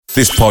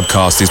This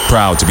podcast is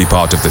proud to be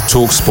part of the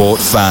TalkSport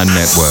Fan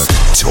Network.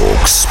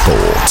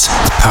 TalkSport.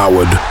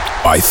 Powered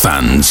by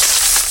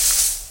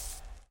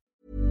fans.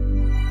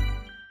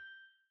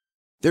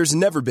 There's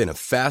never been a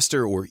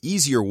faster or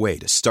easier way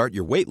to start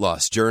your weight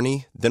loss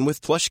journey than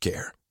with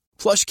PlushCare.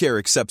 PlushCare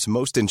accepts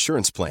most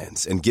insurance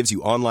plans and gives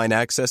you online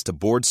access to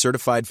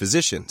board-certified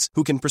physicians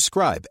who can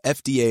prescribe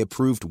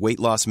FDA-approved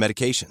weight loss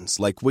medications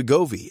like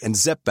Wegovy and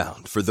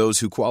Zepbound for those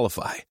who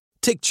qualify.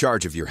 Take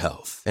charge of your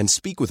health and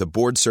speak with a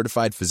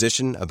board-certified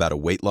physician about a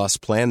weight loss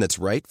plan that's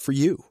right for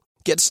you.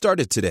 Get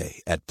started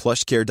today at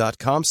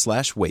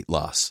plushcare.com/weight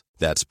loss.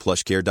 That's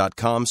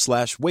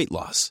plushcare.com/weight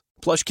loss.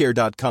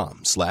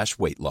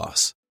 plushcare.com/weight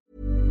loss.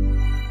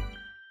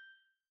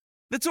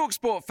 The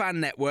TalkSport Fan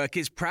Network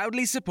is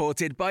proudly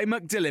supported by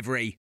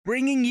McDelivery,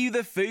 bringing you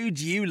the food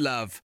you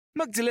love.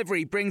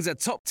 McDelivery brings a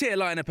top-tier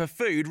lineup of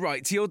food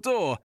right to your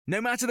door.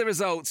 No matter the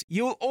result,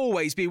 you'll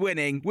always be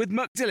winning with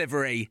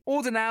McDelivery.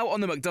 Order now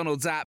on the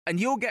McDonald's app and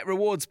you'll get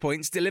rewards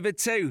points delivered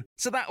too.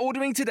 So that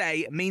ordering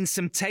today means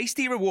some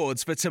tasty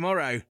rewards for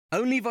tomorrow.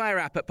 Only via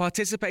app at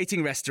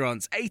participating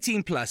restaurants.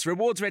 18 plus.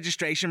 Rewards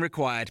registration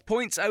required.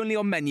 Points only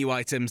on menu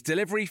items.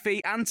 Delivery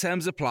fee and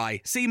terms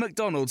apply. See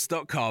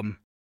mcdonalds.com.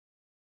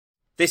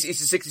 This is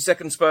the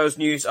 60-second Spurs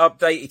news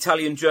update.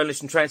 Italian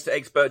journalist and transfer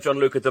expert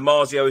Gianluca Di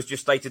Marzio has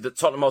just stated that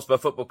Tottenham Hotspur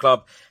Football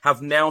Club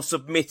have now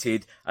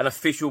submitted an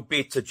official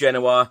bid to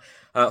Genoa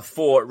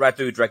for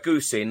Radu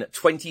Drăgușin,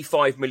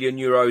 €25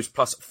 million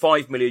plus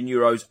 €5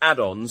 million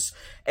add-ons.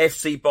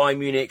 FC Bayern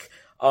Munich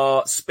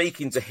are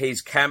speaking to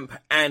his camp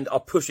and are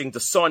pushing to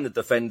sign the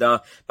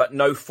defender, but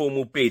no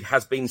formal bid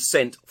has been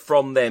sent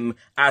from them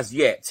as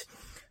yet.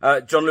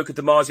 Gianluca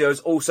Di Marzio has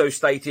also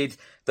stated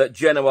that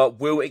Genoa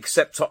will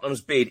accept Tottenham's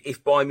bid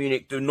if Bayern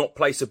Munich do not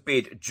place a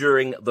bid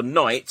during the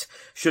night.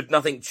 Should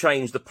nothing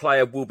change, the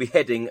player will be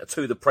heading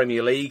to the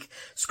Premier League.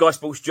 Sky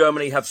Sports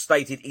Germany have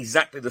stated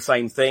exactly the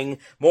same thing.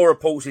 More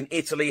reports in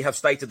Italy have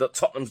stated that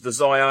Tottenham's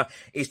desire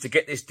is to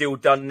get this deal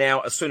done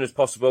now as soon as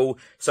possible,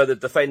 so the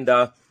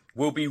defender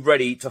will be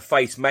ready to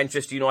face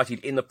Manchester United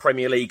in the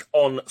Premier League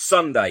on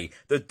Sunday.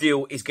 The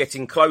deal is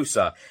getting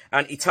closer.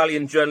 And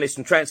Italian journalist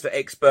and transfer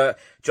expert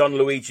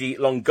Gianluigi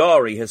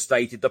Longari has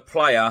stated the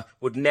player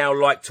would now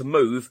like to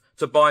move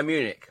to Bayern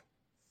Munich.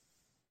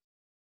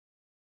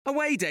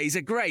 Away days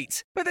are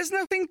great, but there's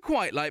nothing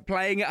quite like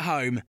playing at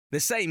home.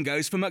 The same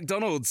goes for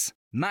McDonald's.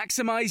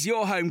 Maximise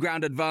your home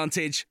ground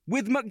advantage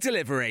with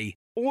McDelivery.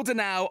 Order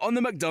now on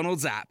the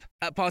McDonald's app.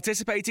 At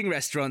participating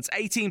restaurants,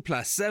 18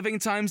 plus, serving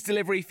times,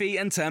 delivery fee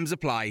and terms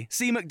apply.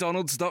 See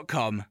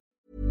mcdonalds.com.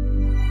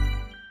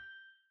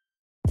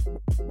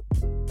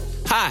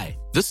 Hi,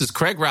 this is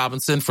Craig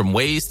Robinson from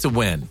Ways to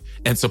Win,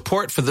 and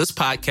support for this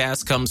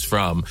podcast comes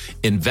from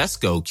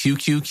Invesco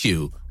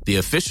QQQ, the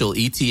official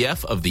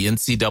ETF of the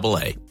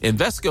NCAA.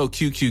 Invesco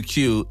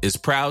QQQ is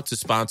proud to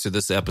sponsor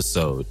this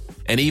episode,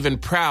 and even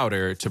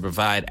prouder to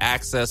provide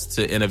access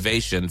to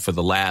innovation for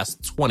the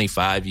last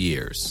 25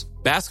 years.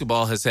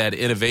 Basketball has had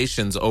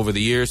innovations over the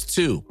years,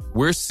 too.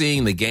 We're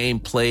seeing the game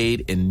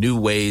played in new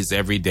ways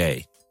every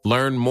day.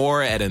 Learn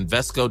more at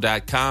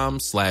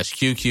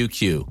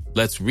Invesco.com/QQQ.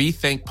 Let's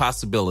rethink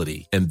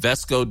possibility.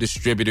 Invesco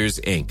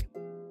Distributors, Inc.